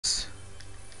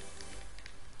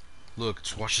Look,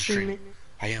 just watch the Stream stream. it.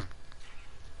 I am.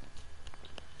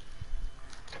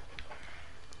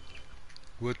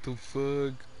 What the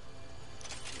fuck?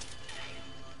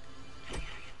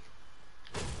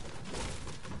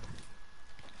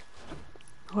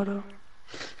 Hold on.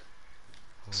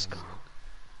 Let's Oh, go.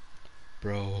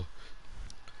 bro.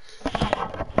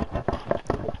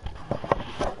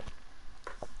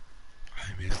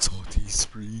 I'm in Salty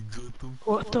Springs.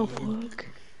 What the fuck?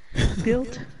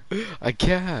 Built? I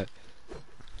can't.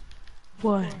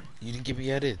 What? You didn't give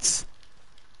me edits.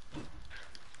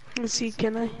 Let's see,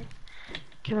 can I?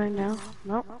 Can I now?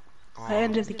 No. I Oh,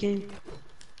 ended the game.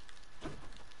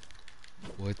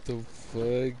 what the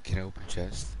fuck? Can I open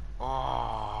chest?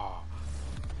 Oh,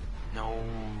 no.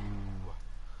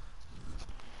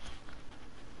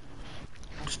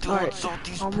 I'm still in Alright,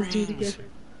 Salty I'm gonna do it again.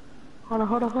 Springs. Hold on,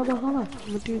 hold on, hold on, hold on. I'm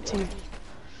gonna do it to you.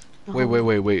 Now Wait, hold wait, on.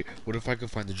 wait, wait. What if I could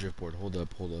find the drift board? Hold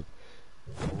up, hold up.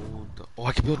 Hold up. Oh,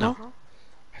 I can build Huh? now.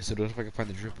 I said, what if I can find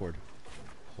the drift board?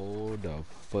 Hold the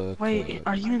fuck Wait, up.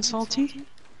 are you in Salty?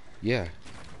 Yeah.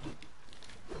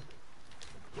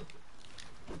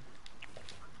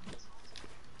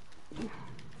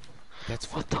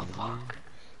 That's What the fucking weird. fuck?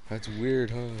 That's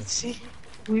weird, huh? See?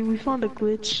 We found a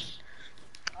glitch.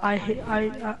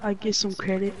 I get some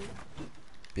credit.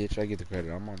 Bitch, I get the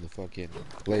credit. I'm on the fucking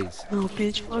place. No,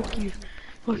 bitch, fuck you.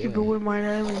 Fuck you, Yeah. go with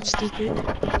my island, stupid.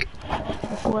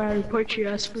 Before I report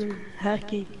your ass for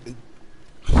hacking.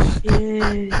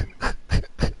 Yeah.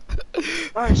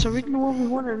 Alright, so we can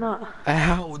 1v1 or not?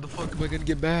 How the fuck am I gonna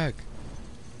get back?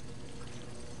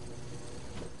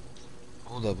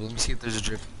 Hold up, let me see if there's a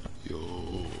drift.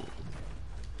 Yo.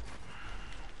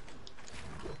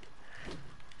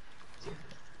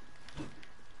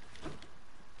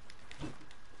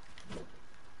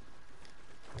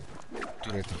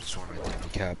 Dude, I thought this one right there in the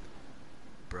cap.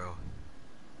 Bro.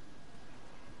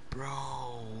 Bro.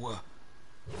 What?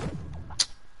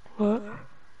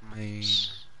 Man.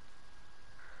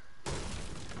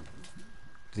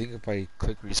 Do you think if I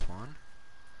click respawn?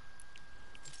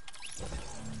 Let's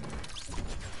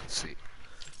see.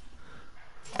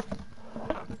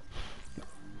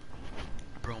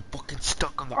 Bro, I'm fucking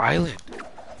stuck on the island.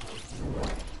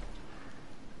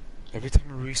 Every time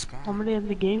I respawn. I'm gonna end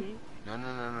the game. No,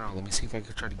 no, no, no. Let me see if I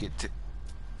can try to get to.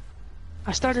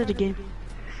 I started the game.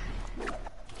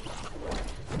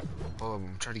 Oh,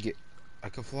 I'm trying to get. I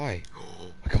can fly.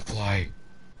 I can fly.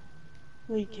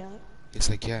 No, you can't. Yes,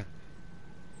 I can.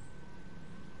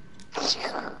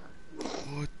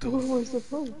 What the? What was the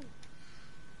phone?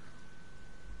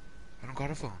 I don't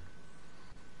got a phone.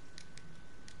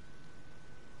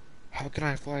 How can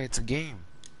I fly? It's a game.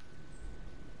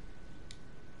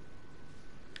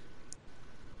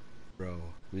 Bro,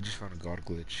 we just found a god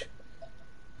glitch.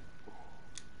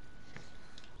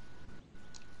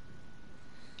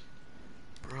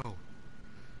 Bro.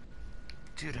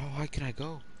 Dude, how high can I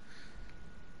go?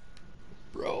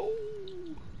 Bro.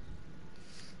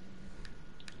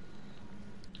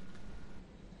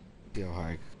 See how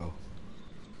high I can go.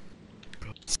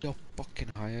 Bro, see how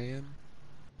fucking high I am?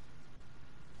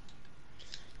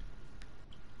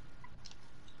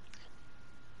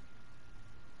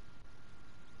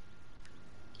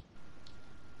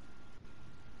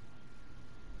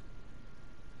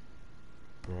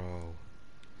 Bro.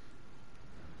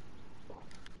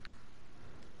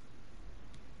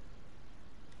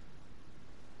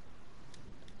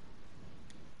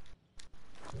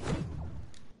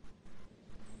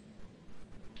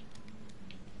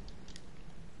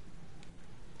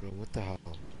 Bro, what the hell?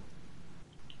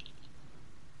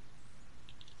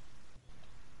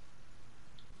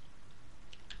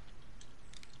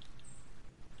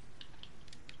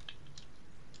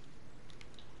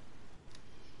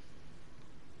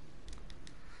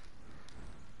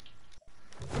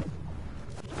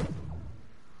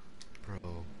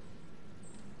 Bro.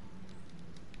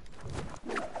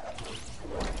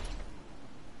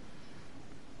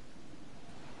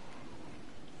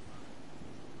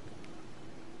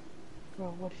 Bro,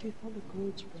 what if you found a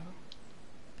glitch, bro?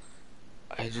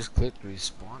 I just clicked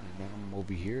respawn and now I'm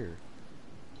over here.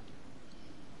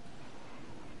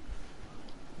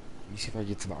 Let me see if I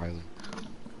get to the island.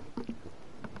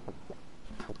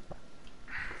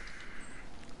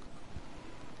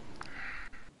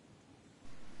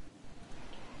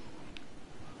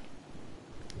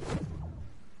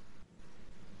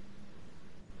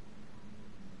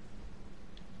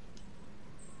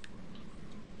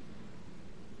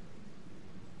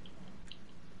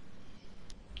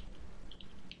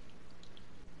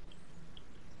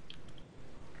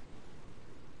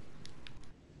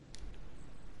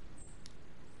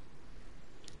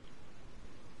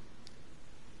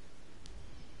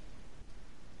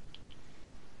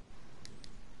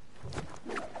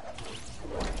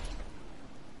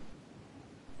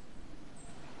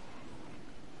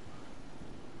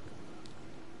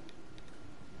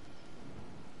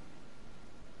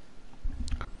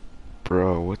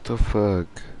 Bro, what the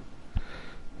fuck?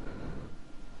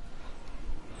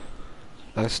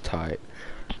 That's tight.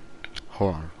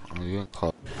 Hold on. I'm gonna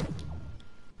call.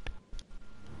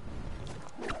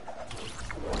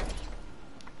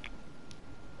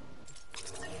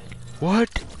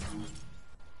 What?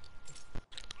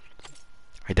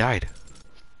 I died.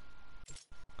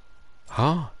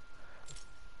 Huh?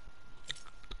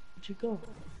 Where'd you go?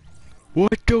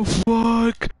 What the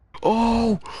fuck?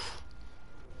 Oh!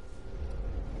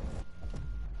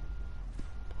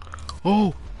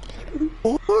 Oh!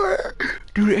 Oh!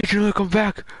 Dude, Angela, come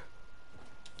back!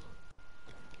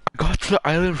 I got to the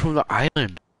island from the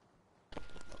island.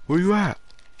 Where you at?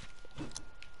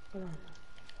 Hold on.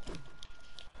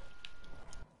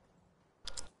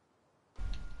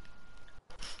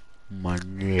 My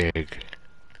nig.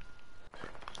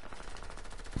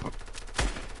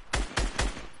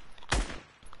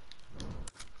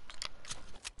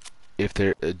 If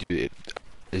there, dude,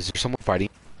 is there someone fighting?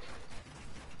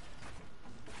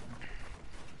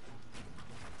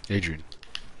 Adrian.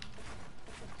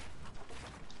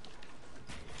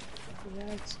 Yeah,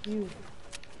 it's you.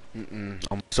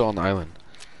 I'm still on the island.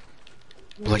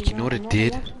 No, Like, you're you know not. what I'm it not. I'm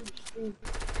did? watching your stream.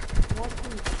 I'm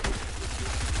watching your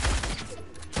stream.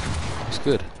 It's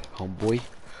good, homeboy.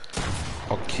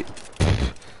 I'll ki-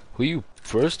 Who you,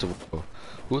 first of all?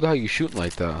 Who the hell you shooting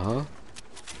like that, huh?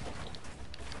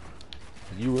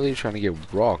 You really trying to get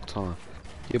rocked, huh?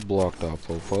 Get blocked off,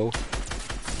 fofo.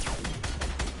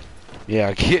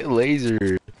 Yeah, get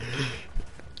laser.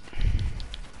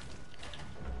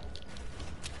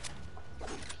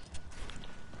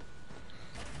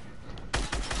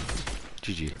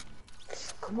 GG.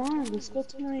 Come on, let's go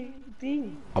to my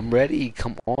thing. I'm ready.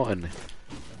 Come on.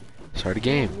 Start a Come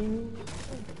game. on,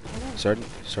 come on.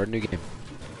 Start a new game.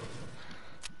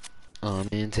 I'm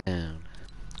in town.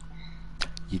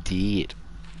 You did.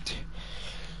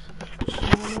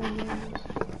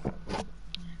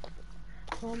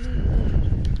 Come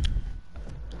in.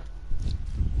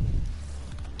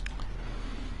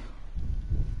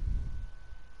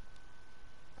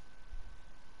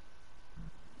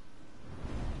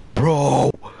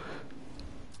 Bro!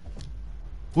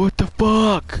 What the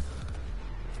fuck?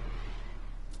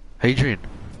 Adrian,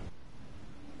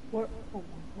 What? Oh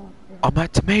my god, bro. I'm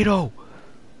at tomato.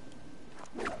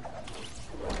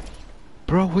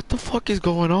 Bro, what the fuck is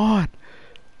going on?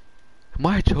 Am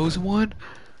I a chosen one?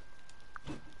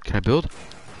 Can I build?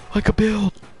 I can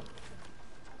build!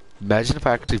 Imagine if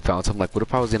I actually found something. Like, what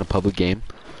if I was in a public game?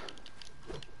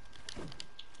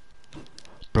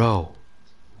 Bro,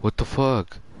 what the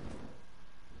fuck?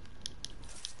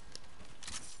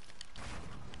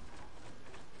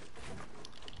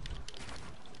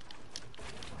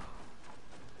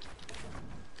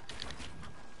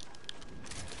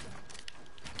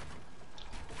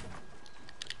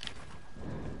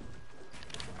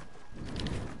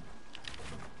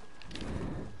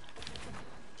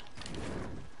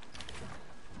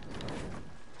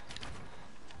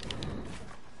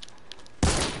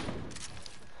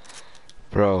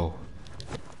 Bro.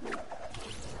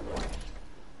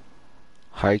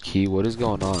 High key, what is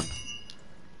going on?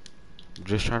 I'm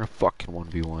just trying to fucking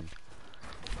 1v1.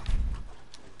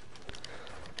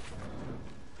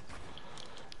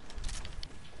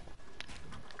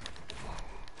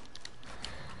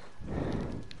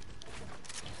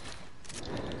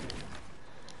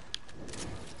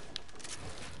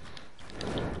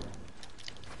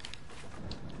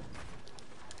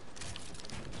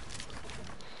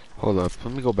 Hold up,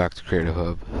 let me go back to Creative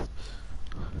Hub.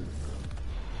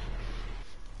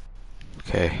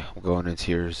 Okay, I'm going in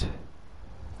tiers.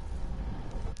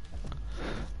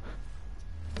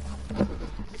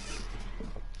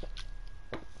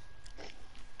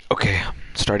 Okay,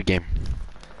 start a game.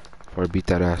 Or beat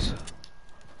that ass.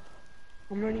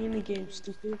 I'm already in the game,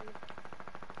 stupid.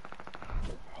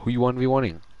 Who you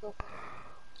 1v1ing? So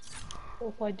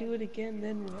if I do it again,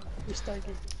 then we start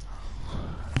again.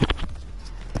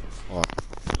 Oh.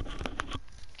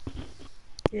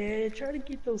 Yeah, try to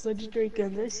get those legendary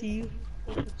guns. I see you.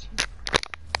 Look at you.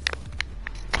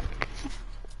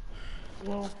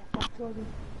 Well, I'm flooding.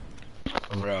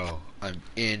 Bro, I'm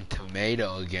in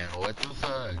tomato again. What the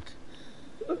fuck?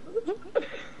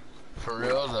 For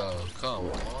real though,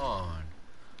 come on.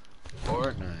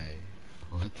 Fortnite.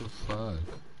 What the fuck?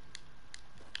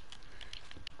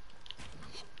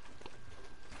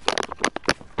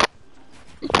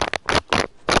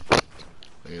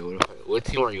 Wait, what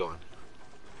team are you on?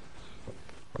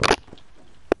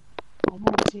 I'm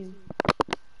on team.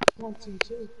 I'm on team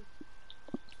 2.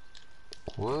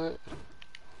 What?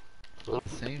 We're on the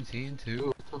same team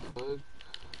too? What the fuck?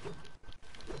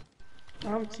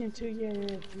 I'm team 2, yeah, yeah,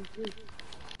 team 2.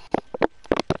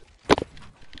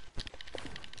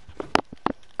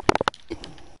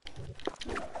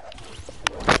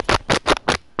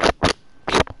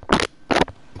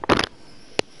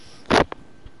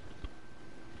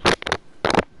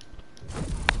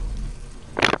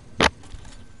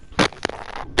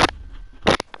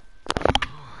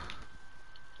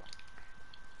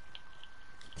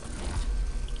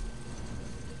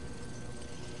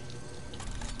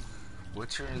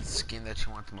 What's your skin that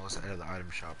you want the most out of the item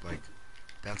shop? Like,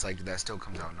 that's like, that still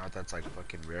comes out, not that's like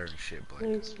fucking rare and shit, but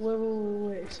like,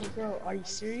 Wait. So, bro, are you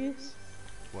serious?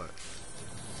 what?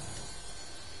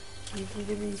 You can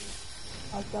give me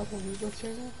 5,000 V-Bucks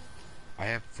right now? I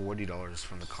have $40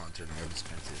 from the concert and I haven't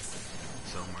spent it.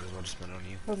 So might as well just spend it on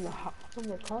you. From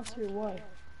the concert? Why?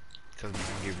 Because my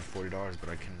mom gave me $40, but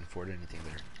I couldn't afford anything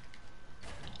there.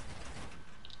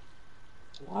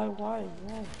 Why?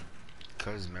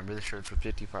 Because remember the shirts were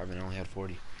 55 and I only had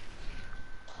 40.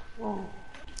 Oh,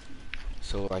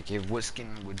 So like, if what skin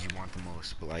would you want the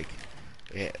most? But like,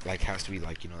 it like has to be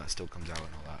like, you know, that still comes out and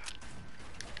all that.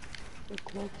 the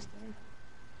cloak star.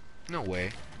 No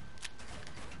way.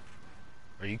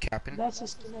 Are you capping? That's the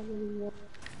skin I really want.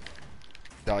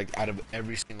 That like out of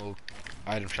every single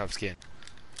item shop skin.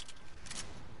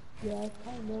 Yeah,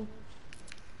 kind of.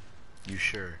 You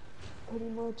sure? Pretty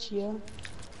much, yeah.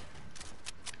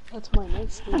 That's my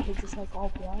next skin because it's like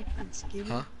all black and skinny.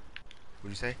 Huh?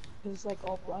 What'd you say? Because it's like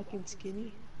all black and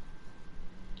skinny.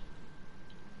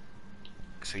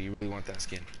 So you really want that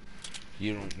skin?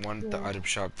 You don't want the Yeah. item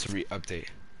shop to re-update?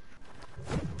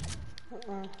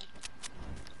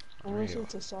 Unless Real.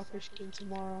 it's a soccer skin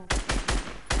tomorrow. I'm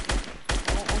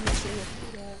gonna say it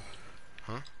that.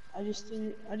 Huh? I just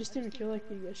didn't feel like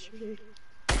it yesterday.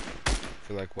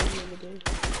 Feel like what? The other day.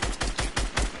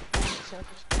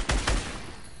 Soccer skin.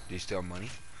 Do you still have money?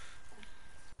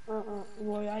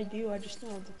 Well, I do. I just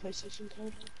don't have the PlayStation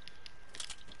card.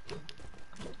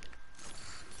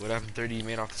 What happened 30 you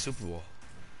made off the Super Bowl?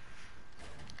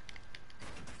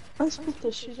 I spent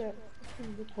the shit at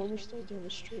the corner store down the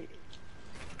street.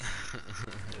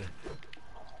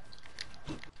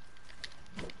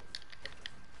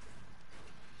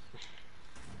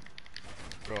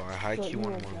 Bro, I high But key you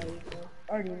want won't one buy more. it, bro.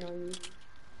 I already know you.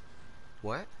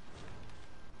 What?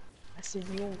 I said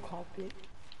you won't cop it.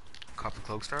 Cop the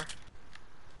Cloak Star?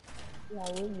 Why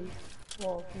wouldn't you?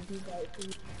 Well, if you do buy it for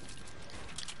me.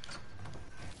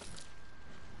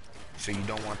 So you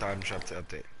don't want the item shop to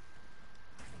update?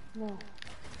 No.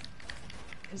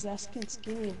 Cause that skin's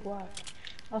skinny and black.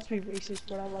 Not to be racist,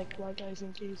 but I like black guys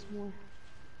and gays more.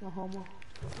 No homo.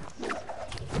 Alright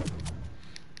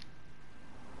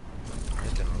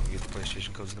then, I'll get the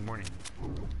PlayStation codes in the morning.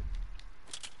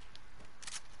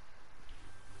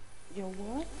 Yo,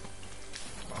 what?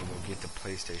 I'll go get the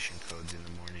PlayStation codes in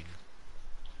the morning.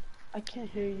 I can't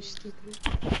hear you, stupid.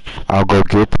 I'll go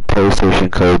get the PlayStation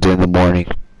codes in the morning.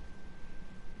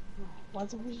 Why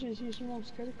don't we just use your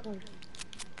mom's credit card?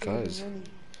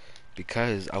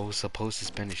 Because I was supposed to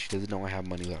spend it. She doesn't know I have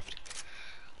money left.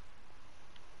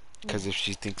 Because if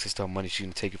she thinks I still have money, she's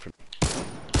gonna take it from me.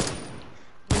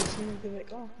 She's gonna be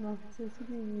like, oh no, since you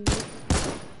didn't use it.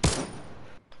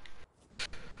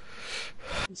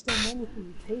 You still money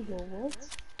from the table, what?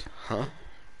 Huh?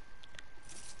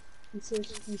 He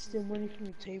says you steal money from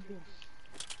the table.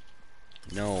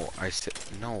 No, I said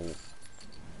no.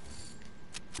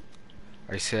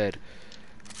 I said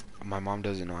my mom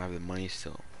doesn't know I have the money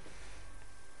still.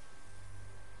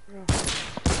 Bro.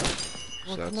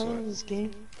 So that's Can I what. end this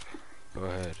game? Go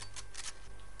ahead.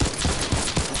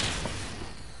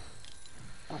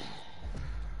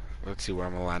 Let's see where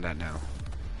I'm gonna land at now.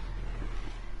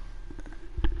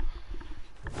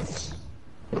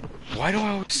 Why do I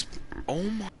always... Oh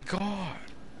my god.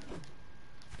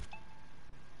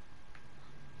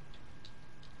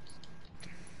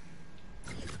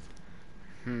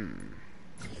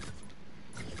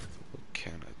 What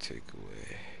can I take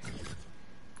away?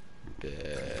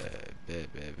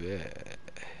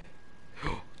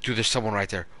 Dude, there's someone right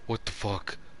there. What the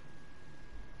fuck?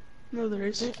 No, there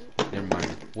isn't. Never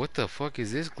mind. What the fuck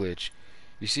is this glitch?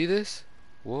 You see this?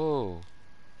 Whoa.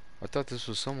 I thought this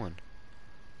was someone.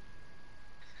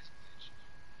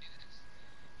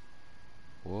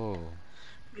 Whoa.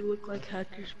 We look like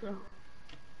hackers, bro.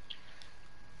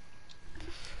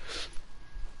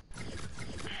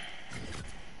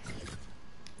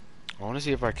 I want to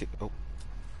see if I could... Oh.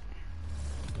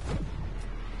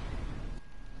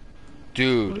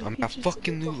 Dude, I'm at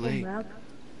fucking New Lake.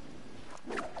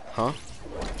 Huh?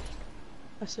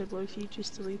 I said, what if you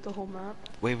just delete the whole map?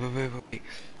 Wait.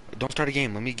 Don't start a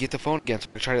game. Let me get the phone again. So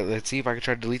I can try to, let's see if I can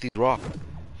try to delete these rocks.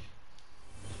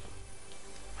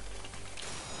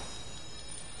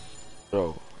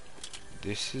 Bro,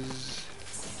 this is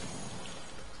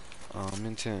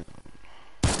intense.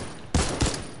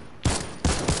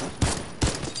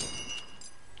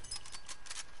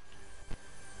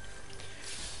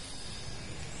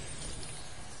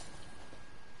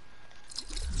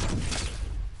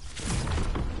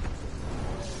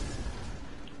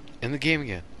 In the game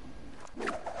again.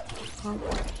 Huh?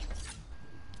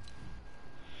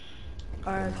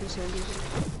 Alright, this ended.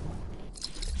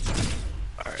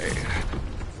 Alright.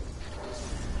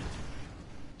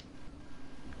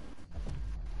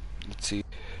 Let's see.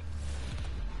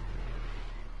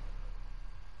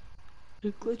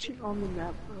 You're glitching on the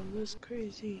map, bro. That's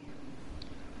crazy.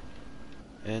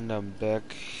 And I'm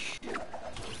back.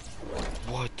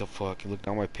 What the fuck? Look,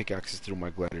 now my pickaxe is through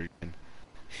my glider again.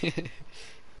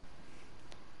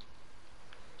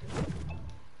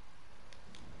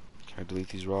 Can I delete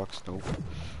these rocks? Nope.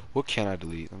 What can I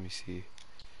delete? Let me see.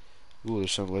 Ooh,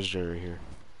 there's some legendary right here.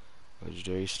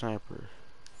 Legendary sniper.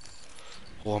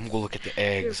 Oh, I'm gonna look at the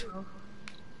Here, eggs. bro.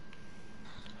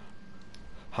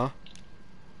 Huh?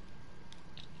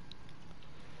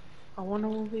 I wonder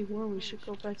when we won. We should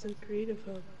go back to the creative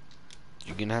hub.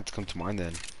 You're gonna have to come to mine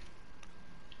then.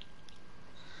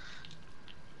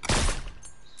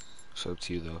 It's up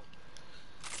to you though.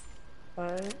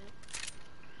 Alright.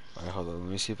 Alright, hold on. Let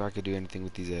me see if I can do anything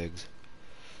with these eggs.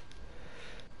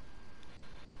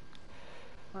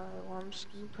 Alright, well, I'm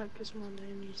just gonna practice my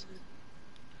names.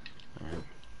 Alright. Let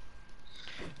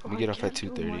Oh, me I get off at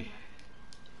can't do 2:30.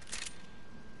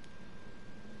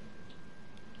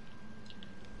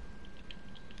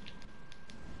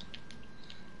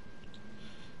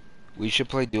 We should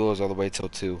play duos all the way till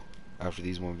 2 after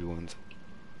these 1v1s.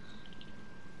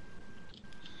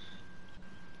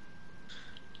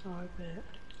 Oh, I bet.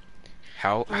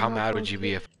 How I'm not mad gonna would you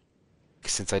be get. if,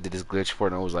 since I did this glitch for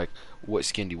it and I was like, what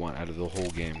skin do you want out of the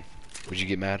whole game? Would you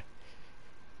get mad?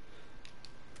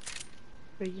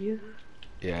 For you?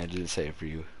 Yeah, I didn't say it for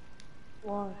you.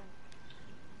 Why?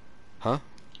 Huh?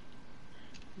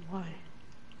 Why?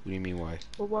 What do you mean why?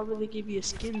 Well, why would they give you a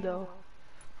skin, though?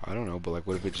 I don't know, but like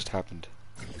what if it just happened?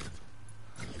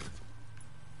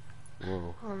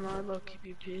 Whoa. Oh no, I'd low-key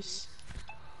be pissed.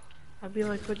 I'd be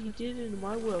like, but he did it in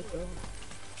my world, though.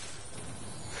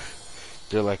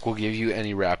 They're like, we'll give you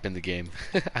any rap in the game.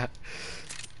 Let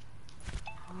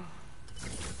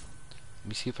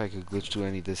me see if I can glitch through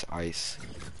any of this ice.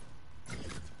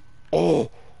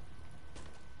 Oh!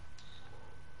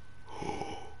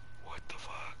 What the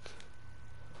fuck?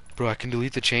 Bro, I can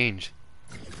delete the change.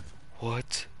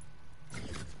 What?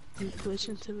 You glitch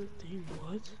into the thing,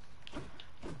 what?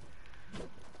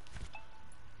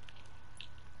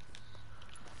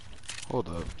 Hold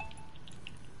up.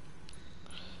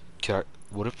 Can I,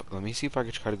 what if, let me see if I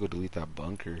can try to go delete that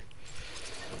bunker.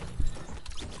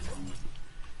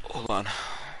 Hold on.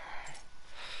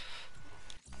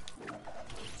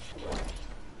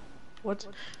 What?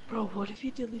 Bro, what if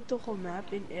you delete the whole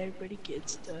map and everybody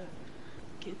gets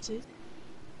it?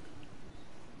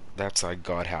 That's like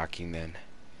God hacking then.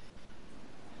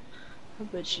 I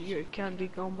bet you your account be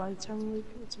gone by the time we wake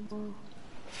up tomorrow.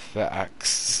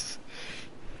 Facts.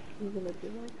 You're gonna be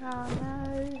like, oh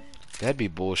no. That'd be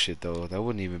bullshit though. That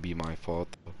wouldn't even be my fault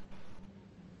though.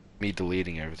 Me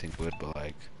deleting everything would, but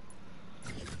like.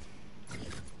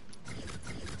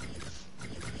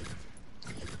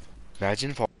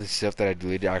 Imagine if all the stuff that I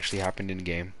deleted actually happened in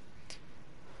game.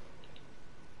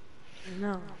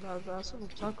 No, that's what I'm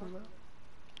talking about.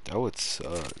 That would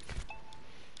suck.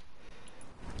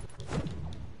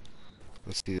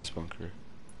 Let's see this bunker.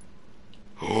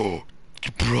 Oh,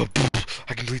 bro,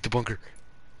 I can delete the bunker.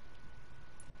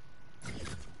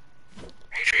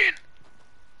 Adrian.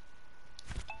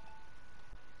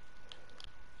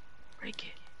 Break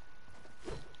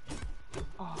it.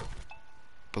 Oh,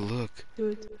 But look, do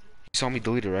it. you saw me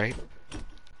delete it, right?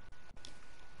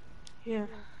 Yeah.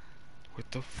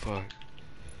 What the fuck?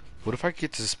 What if I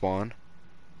get to spawn?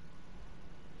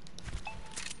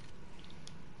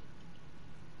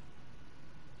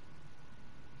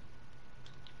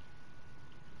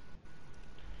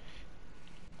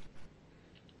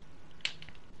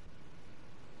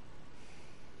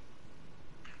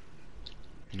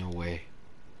 No way.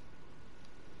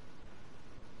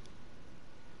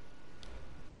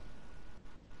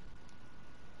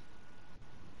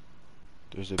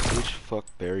 There's a bitch fuck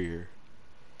barrier.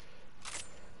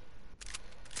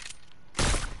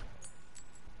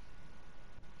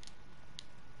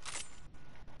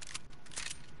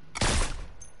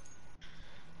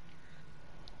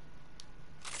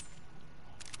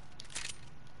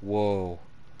 Whoa.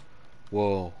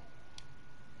 Whoa.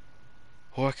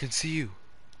 Oh, I can see you.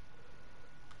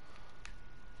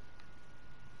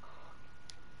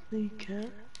 No, you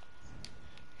can't.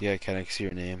 Yeah, can I see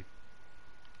your name?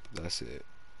 That's it.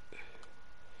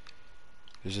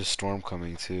 There's a storm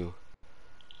coming too.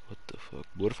 What the fuck?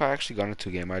 What if I actually got into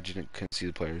a game? Couldn't see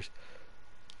the players.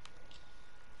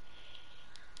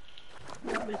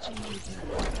 I bet you be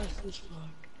that fast as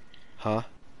fuck. Huh?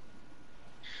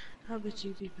 I bet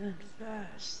you be that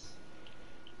fast.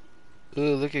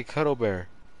 Ugh, look at Cuddle Bear.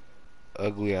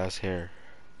 Ugly ass hair.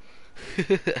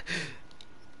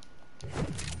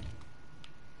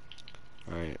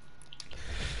 Alright.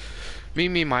 Meet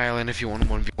me in my island if you want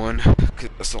 1v1. Cause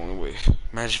that's the only way.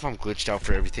 Imagine if I'm glitched out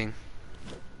for everything.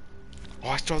 Oh,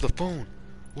 I still have the phone.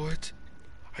 What?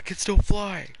 I can still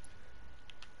fly.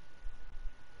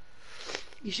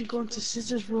 You should go into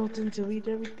Scissors World and delete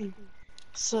everything.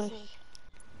 So,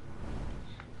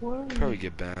 where are Probably you?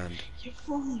 get banned. Your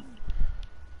phone.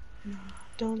 No,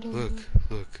 don't. Look,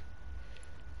 look.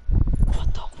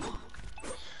 What the fuck?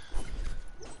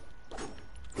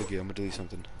 Look, I'm gonna delete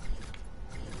something.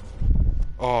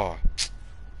 Oh.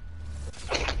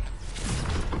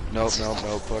 Nope,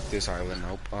 fuck this island,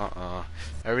 nope,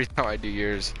 Every time I do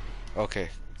yours. Okay,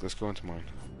 let's go into mine.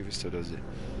 If it still does it.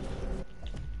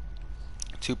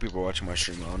 2 people watching my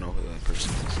stream, I don't know who that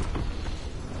person is.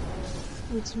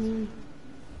 It's me.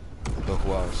 But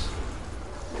who else?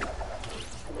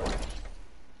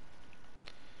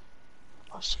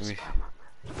 Oh shit, Me.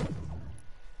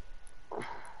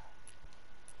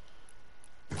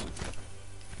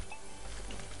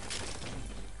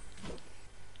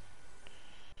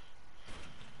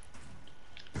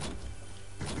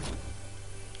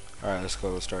 Alright, let's go,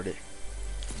 let's start it.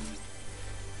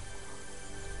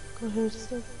 Go ahead,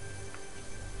 step.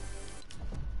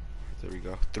 There we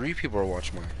go. 3 people are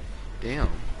watching mine. Damn.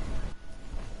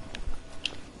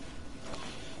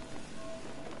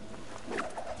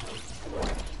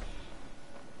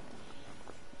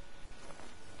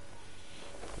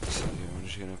 Let's see, I'm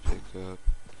just gonna pick up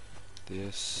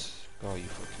this. Oh, you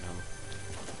fucking hell.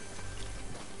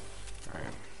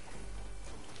 Alright.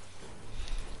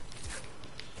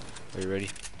 Are you ready?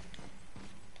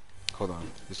 Hold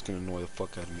on. It's gonna annoy the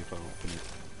fuck out of me if I don't open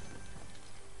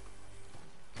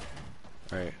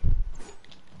it. Alright.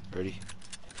 Ready?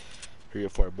 Hurry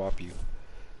up before I bop you.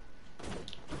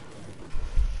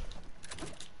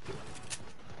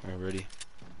 Alright, ready?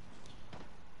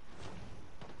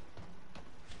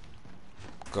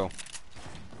 Go.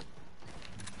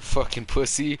 Fucking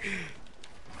pussy.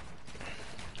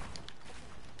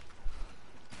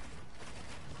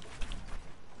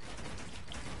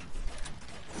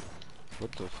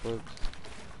 What the fuck?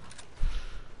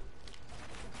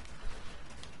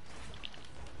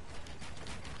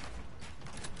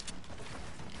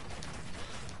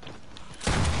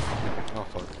 Oh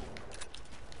fuck.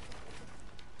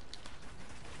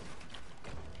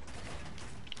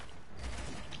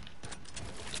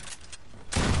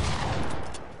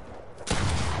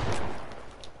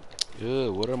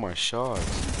 Ew, what are my shots?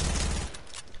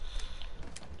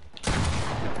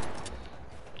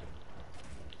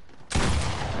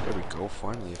 There we go,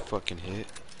 finally a fucking hit.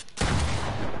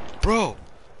 Bro!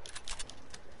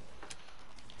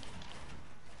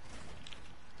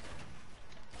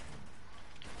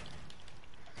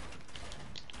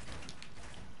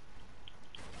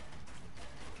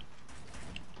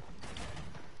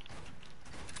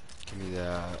 Give me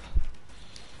that.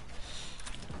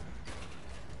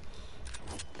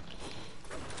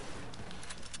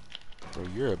 Bro,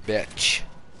 you're a bitch.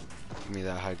 Give me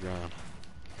that high ground.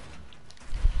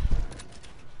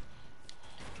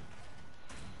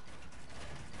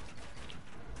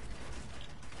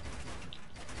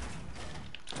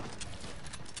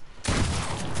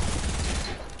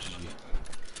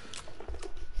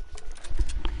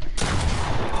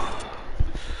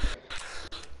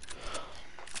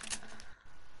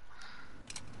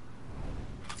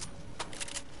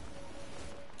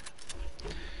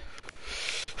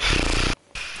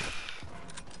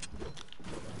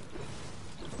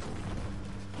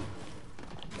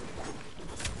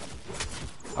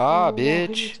 Ah, Whoa, hit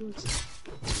me bitch. to it.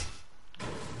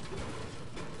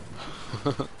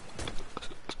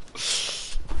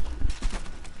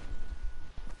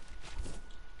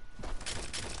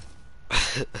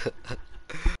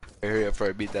 Hurry up before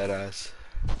I beat that ass.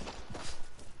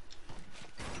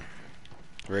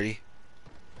 Ready?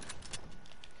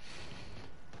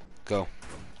 Go.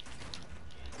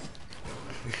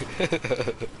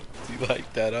 You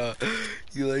like that, huh?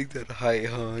 You like that height,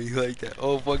 huh? You like that?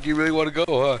 Oh, fuck, you really want to go,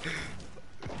 huh?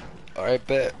 Alright,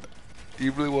 bet.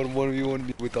 You really want 1v1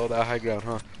 me with all that high ground,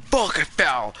 huh? Fuck, I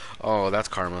fell! Oh, that's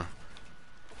karma.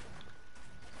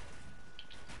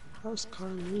 How's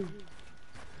Carmen?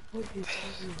 What are you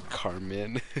talking about?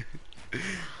 Carmen.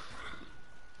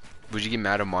 Would you get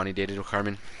mad if Monty dated with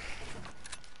Carmen?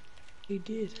 He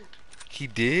did. He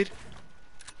did?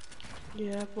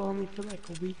 Yeah, but only for like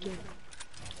a weekend.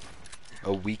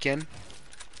 A weekend?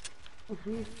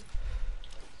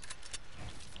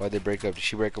 Why'd they break up? Did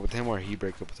she break up with him or he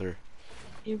break up with her?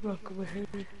 He broke up with her.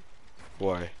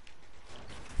 Why?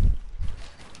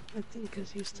 I think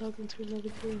because he was talking to another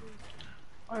girl.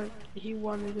 Or he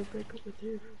wanted to break up with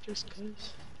her just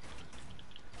cause.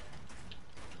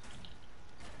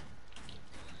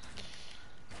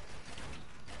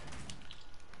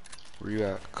 Where you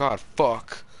at? God,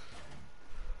 fuck.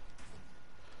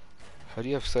 How do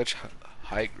you have such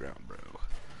high ground, bro?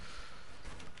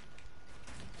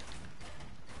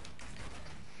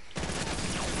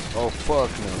 Oh, fuck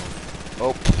no.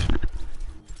 Oh.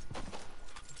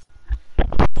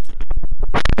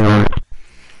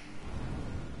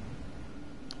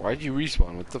 Why'd you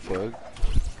respawn? What the fuck?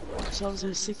 Cause I was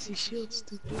at 60 shields,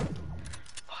 stupid.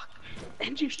 Fuck.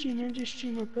 End your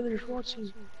stream, my brother's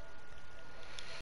watching.